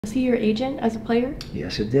Was he your agent as a player?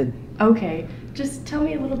 Yes, it did. Okay. Just tell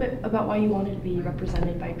me a little bit about why you wanted to be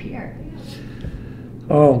represented by Pierre.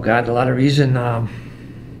 Oh, God, a lot of reason.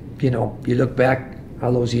 You know, you look back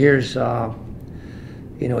all those years, you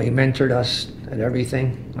know, he mentored us at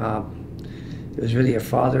everything. He was really a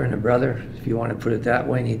father and a brother, if you want to put it that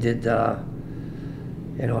way. And he did,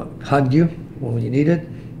 you know, hugged you when you needed.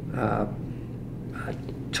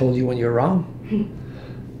 Told you when you were wrong.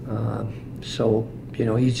 So, you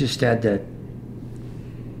know, he just had that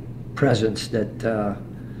presence that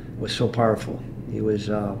was so powerful. He was,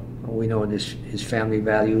 we know his family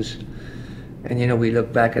values. And, you know, we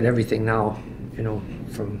look back at everything now, you know,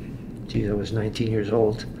 from, geez, I was 19 years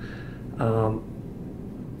old.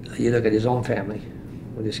 You look at his own family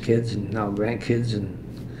with his kids and now grandkids and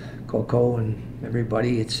Coco and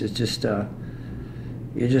everybody. It's just,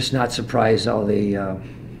 you're just not surprised how they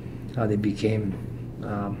became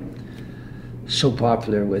so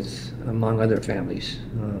popular with among other families.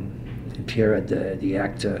 And Pierre had the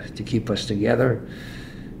act to keep us together.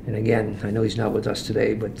 And again, I know he's not with us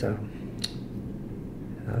today, but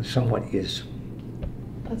somewhat he is.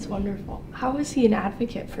 That's wonderful. How is he an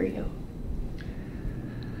advocate for you?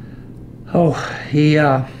 Oh, he, you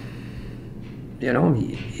know,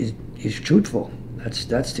 he's truthful. That's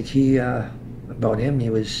the key about him. He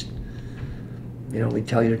was, you know, he'd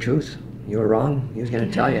tell you the truth. You were wrong, he was going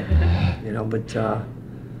to tell you. You know, but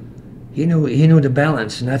he knew the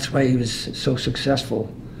balance, and that's why he was so successful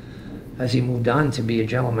as he moved on to be a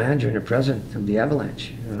general manager and a president of the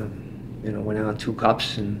Avalanche. You know, went on 2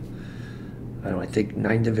 cups and I don't know, I think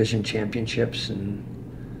 9 division championships, and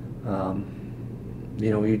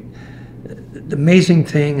you know, the amazing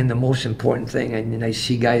thing and the most important thing, and I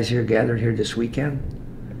see guys here gathered here this weekend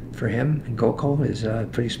for him and Coco, is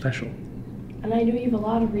pretty special. And I know you have a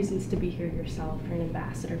lot of reasons to be here yourself. You're an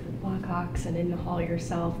ambassador for the Blackhawks and in the Hall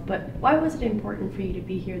yourself, but why was it important for you to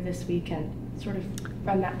be here this weekend, sort of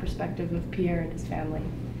from that perspective of Pierre and his family?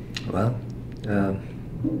 Well,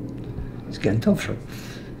 it's getting tougher.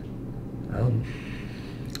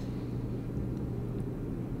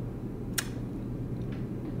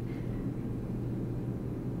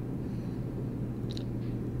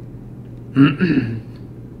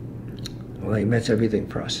 Well, he meant everything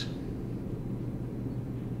for us.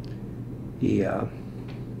 He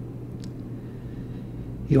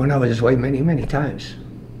went out of his way many, many times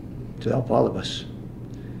to help all of us.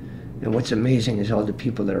 And what's amazing is all the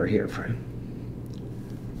people that are here for him.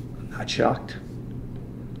 I'm not shocked.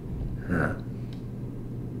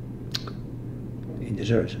 He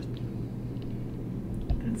deserves it.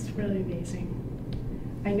 That's really amazing.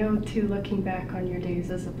 I know, too, looking back on your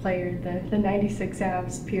days as a player, the 96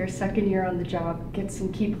 Avs, Pierre's second year on the job, gets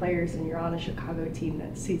some key players, and you're on a Chicago team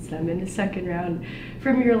that seats them in the second round.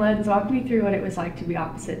 From your lens, walk me through what it was like to be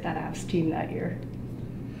opposite that Avs team that year.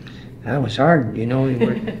 That was hard. You know,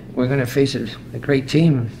 we're going to face a great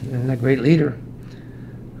team and a great leader.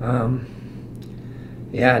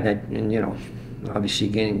 Yeah, and you know, obviously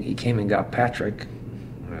he came and got Patrick,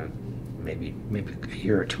 maybe a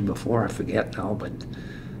year or 2 before, I forget now, but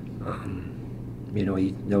you know,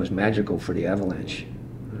 that was magical for the Avalanche.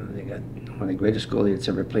 They got one of the greatest goalies that's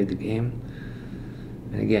ever played the game.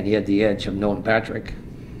 And again, he had the edge of knowing Patrick.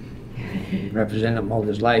 He represented him all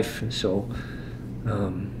his life. And so,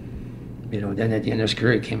 you know, then at the end of his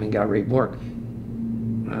career, he came and got Ray Bourque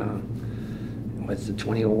with the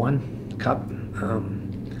 2001 Cup.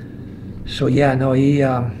 So yeah, no, he,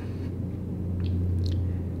 you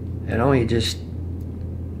know, he just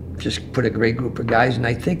put a great group of guys, and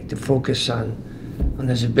I think the focus on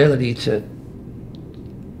his ability to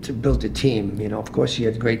build a team. You know, of course he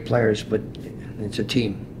had great players, but it's a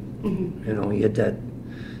team. Mm-hmm. You know, he had that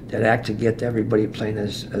act to get everybody playing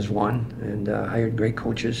as one, and hired great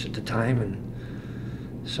coaches at the time, and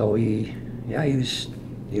so he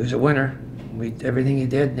was a winner. Everything he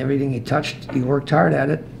did, everything he touched, he worked hard at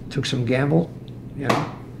it. Took some gamble. You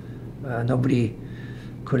know, nobody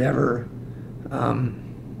could ever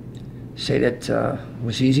say that it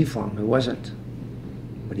was easy for him. It wasn't.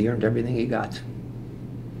 But he earned everything he got.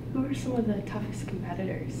 Who were some of the toughest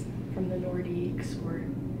competitors from the Nordiques,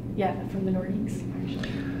 from the Nordiques, actually?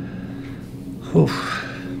 Oof.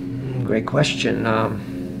 Great question.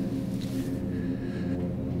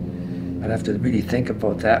 I'd have to really think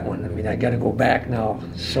about that one. I mean, I got to go back now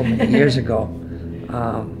so many years ago.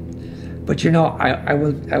 But you know, I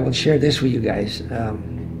will share this with you guys.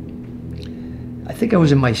 I think I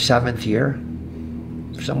was in my 7th year,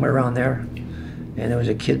 somewhere around there, and there was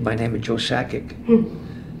a kid by the name of Joe Sakic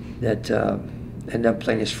that ended up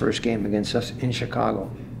playing his first game against us in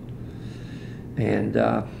Chicago. And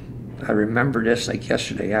I remember this like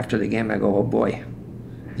yesterday. After the game, I go, oh boy,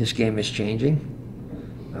 this game is changing.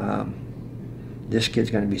 This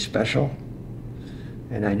kid's going to be special.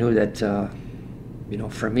 And I knew that, you know,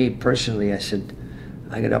 for me personally, I said,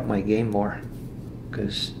 I got up my game more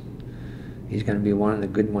because he's going to be one of the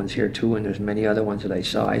good ones here too. And there's many other ones that I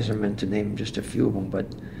saw. Eiserman, to name just a few of them, but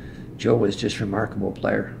Joe was just a remarkable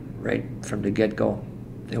player right from the get-go.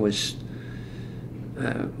 It was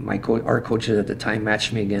our coaches at the time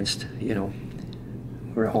matched me against, you know,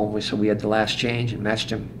 we were home, so we had the last change and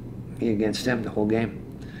matched me against him the whole game.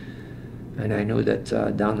 And I knew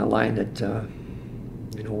that down the line that,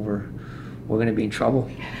 you know, we're going to be in trouble.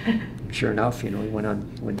 Sure enough, you know, he went on,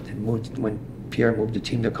 when Pierre moved the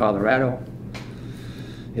team to Colorado,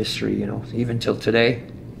 history, you know, even till today,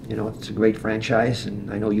 you know, it's a great franchise.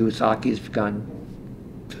 And I know youth hockey's gone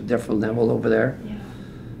to a different level over there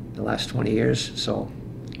the last 20 years. So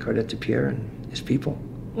credit to Pierre and his people.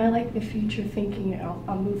 I like the future thinking.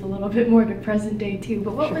 I'll move a little bit more to present day too.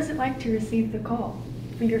 But what was it like to receive the call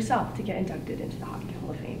for yourself to get inducted into the Hockey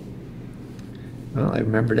Hall of Fame? Well, I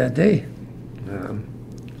remember that day.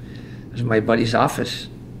 It was in my buddy's office.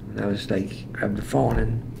 And I was like, grabbed the phone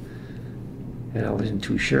and I wasn't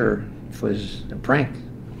too sure if it was a prank.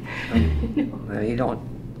 You don't,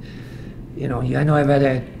 you know, I know I've had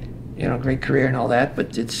a, you know, great career and all that,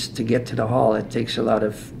 but it's to get to the hall, it takes a lot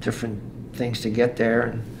of different things to get there,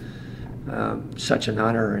 and such an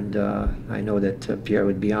honor. And I know that Pierre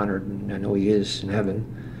would be honored, and I know he is in heaven,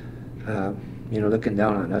 you know, looking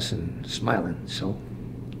down on us and smiling. So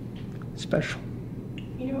special.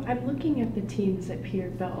 You know, I'm looking at the teams that Pierre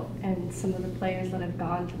built and some of the players that have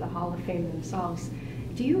gone to the Hall of Fame themselves.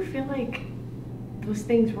 Do you feel like those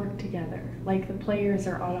things work together? Like the players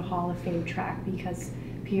are on a Hall of Fame track because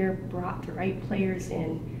Pierre brought the right players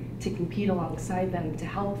in to compete alongside them, to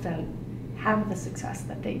help them have the success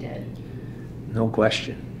that they did? No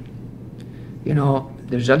question. You know,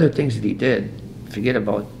 there's other things that he did. Forget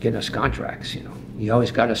about getting us contracts, you know. He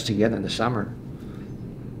always got us together in the summer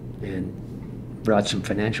and brought some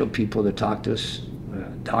financial people to talk to us,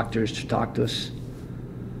 doctors to talk to us.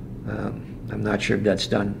 I'm not sure if that's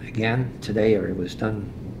done again today or it was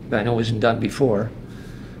done, but I know it wasn't done before.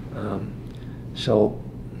 So,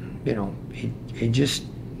 you know, he just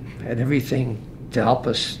had everything to help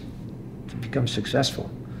us to become successful.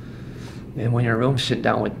 And when you're in a room, sit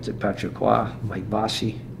down with Pierre Lacroix, Mike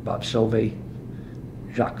Bossy, Bob Sauvé,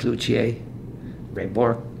 Jacques Cloutier, Ray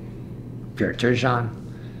Bourque, Pierre Turgeon,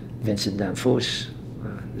 Vincent Danfous,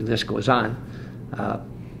 the list goes on.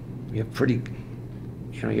 You're pretty,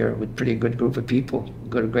 you know, you're with a pretty good group of people,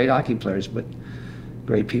 great hockey players, but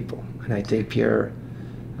great people. And I think Pierre,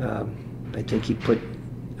 I think he put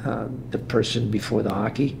the person before the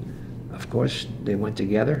hockey. Of course, they went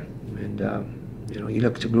together, and you know, you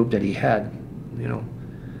look at the group that he had. You know,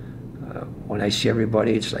 when I see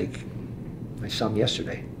everybody, it's like I saw him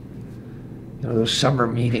yesterday. You know, those summer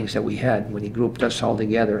meetings that we had when he grouped us all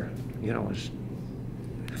together, you know,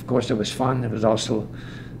 of course it was fun. It was also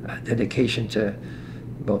dedication to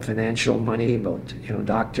about financial money, about, you know,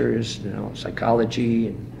 doctors, you know, psychology,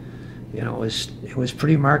 and, you know, it was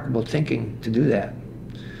pretty remarkable thinking to do that.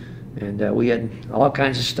 And we had all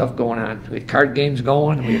kinds of stuff going on. We had card games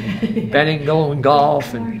going, we had betting going,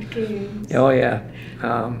 golf, and card games. Oh yeah,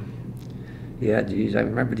 yeah. Geez, I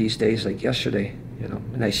remember these days like yesterday. You know,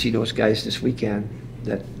 and I see those guys this weekend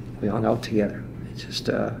that we hung out together. It's just,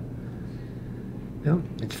 you know,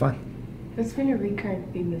 it's fun. It's been a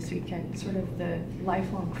recurrent theme this weekend, sort of the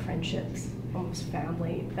lifelong friendships, almost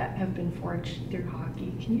family, that have been forged through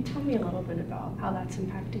hockey. Can you tell me a little bit about how that's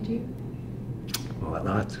impacted you? Well, a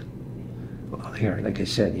lot. Well, here, like I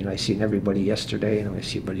said, you know, I seen everybody yesterday, and I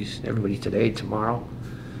see everybody today, tomorrow,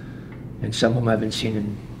 and some of them I haven't seen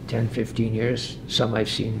in 10, 15 years. Some I've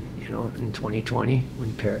seen, you know, in 2020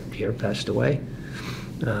 when Pierre passed away.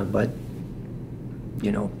 But,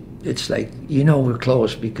 you know, it's like, you know, we're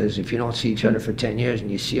close because if you don't see each other for 10 years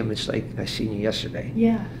and you see them, it's like, I seen you yesterday.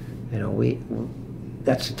 Yeah. You know,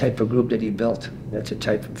 that's the type of group that he built. That's the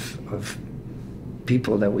type of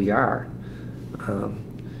people that we are.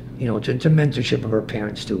 You know, it's a mentorship of our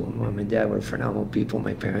parents too. Mom and Dad were phenomenal people,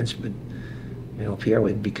 my parents, but, you know, Pierre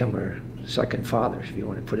would become our second father, if you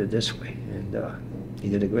want to put it this way, and he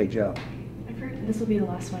did a great job. I've heard, this will be the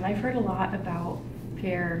last one, I've heard a lot about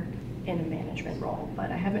Pierre in a management role,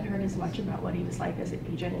 but I haven't heard as much about what he was like as a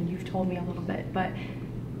agent, and you've told me a little bit, but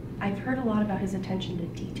I've heard a lot about his attention to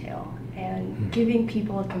detail and giving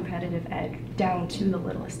people a competitive edge down to the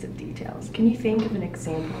littlest of details. Can you think of an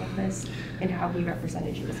example of this and how he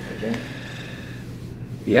represented you as an agent?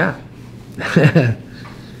 Yeah.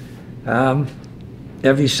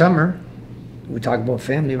 every summer, we talk about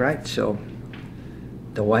family, right? So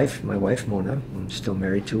my wife Mona, I'm still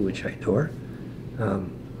married to, which I adore,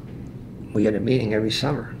 we had a meeting every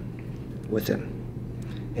summer with him,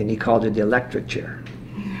 and he called it the electric chair.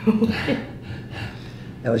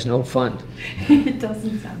 That was no fun. It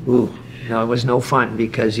doesn't sound. Ooh, no, it was no fun,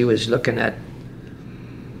 because he was looking at,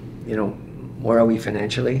 you know, where are we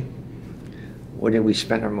financially? Where did we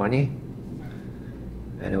spend our money?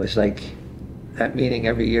 And it was like, that meeting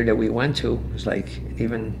every year that we went to, it was like,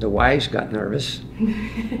 even the wives got nervous,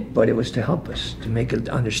 but it was to help us, to make it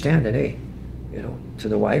understand that, hey, you know, to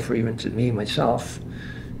the wife, or even to me, myself,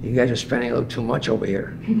 you guys are spending a little too much over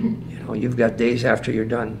here. You know, you've got days after you're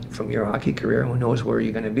done from your hockey career, who knows where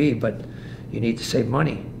you're going to be, but you need to save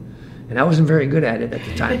money. And I wasn't very good at it at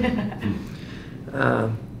the time.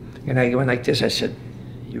 And I went like this, I said,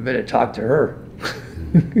 you better talk to her.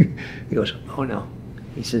 He goes, oh no.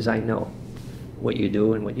 He says, I know what you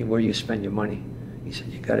do and where you spend your money. He said,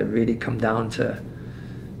 you got to really come down to,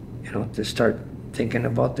 you know, to start thinking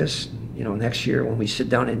about this. You know, next year when we sit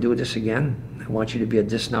down and do this again, I want you to be at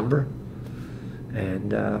this number.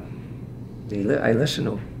 And I listened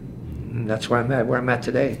to him. And that's where I'm at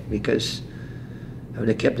today, because I would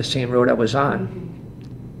have kept the same road I was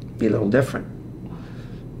on, be a little different.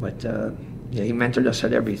 But yeah, he mentored us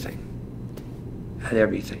at everything. At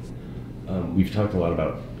everything. We've talked a lot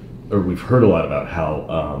about, or we've heard a lot about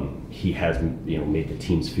how he has, you know, made the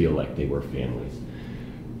teams feel like they were families.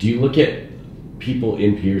 Do you look at people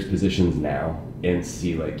in Pierre's positions now and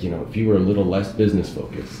see, like, you know, if you were a little less business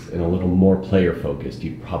focused and a little more player focused,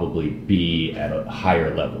 you'd probably be at a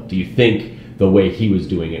higher level? Do you think the way he was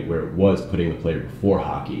doing it, where it was putting the player before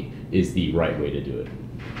hockey, is the right way to do it?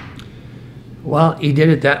 Well, he did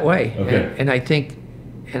it that way. Okay. And I think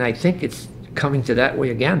it's coming to that way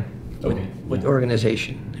again. Okay. With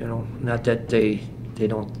organization, you know, not that they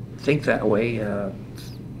don't think that way,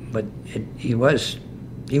 but he was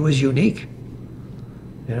unique,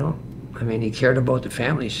 you know. I mean, he cared about the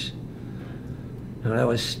families. You know, that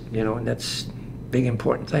was, you know, and that's a big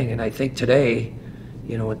important thing. And I think today,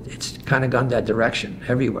 you know, it's kind of gone that direction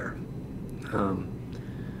everywhere.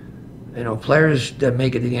 You know, players that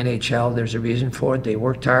make it to the NHL, there's a reason for it. They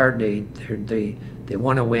worked hard. They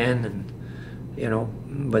want to win, and you know,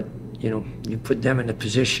 but. You know, you put them in a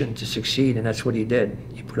position to succeed, and that's what he did.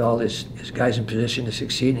 He put all his guys in position to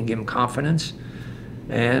succeed and give them confidence.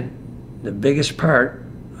 And the biggest part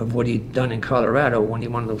of what he'd done in Colorado when he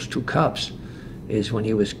won those 2 cups is when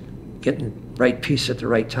he was getting the right piece at the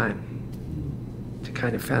right time to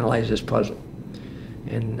kind of finalize this puzzle.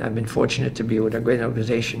 And I've been fortunate to be with a great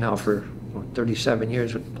organization now for 37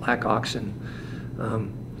 years with Blackhawks, and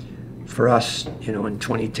for us, you know, in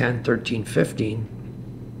 2010, 13, 15,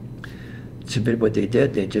 it's a bit what they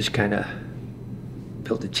did. They just kind of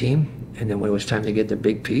built a team, and then when it was time to get the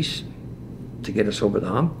big piece to get us over the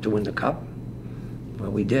hump to win the cup,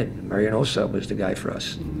 well, we did. Marianosa was the guy for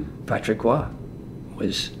us. Patrick Roy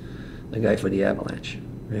was the guy for the Avalanche.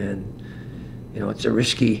 And you know, it's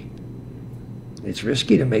risky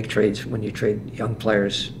to make trades when you trade young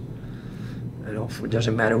players. You know, it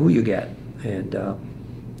doesn't matter who you get. And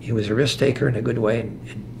he was a risk taker in a good way.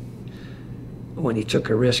 And when he took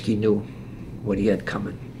a risk, he knew what he had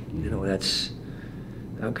coming. You know, that's,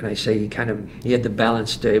 how can I say, he had the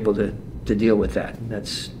balance to able to deal with that. And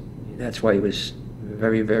that's why he was a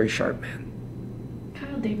very, very sharp man.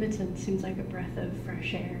 Kyle Davidson seems like a breath of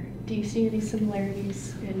fresh air. Do you see any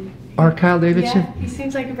similarities in... Our Kyle Davidson? Yeah, he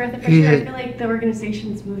seems like a breath of fresh air. I feel like the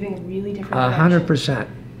organization's moving a really different direction.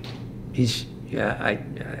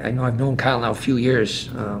 100%. I know I've known Kyle now a few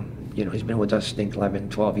years. You know, he's been with us, I think,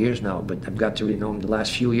 11, 12 years now, but I've got to really know him the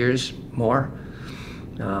last few years more.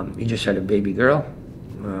 He just had a baby girl.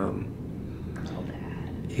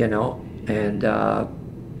 You know, and,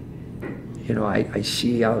 you know, I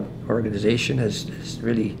see our organization has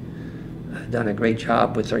really done a great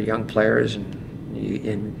job with our young players,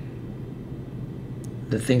 and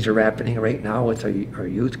the things that are happening right now with our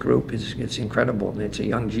youth group it's incredible. And it's a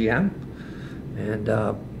young GM, and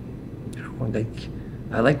you know,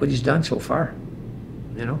 I like what he's done so far.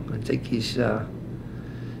 You know, I think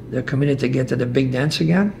they're committed to get to the big dance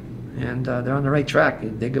again, and they're on the right track.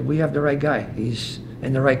 We have the right guy.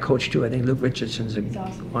 And the right coach too. I think Luke Richardson's a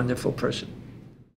wonderful person.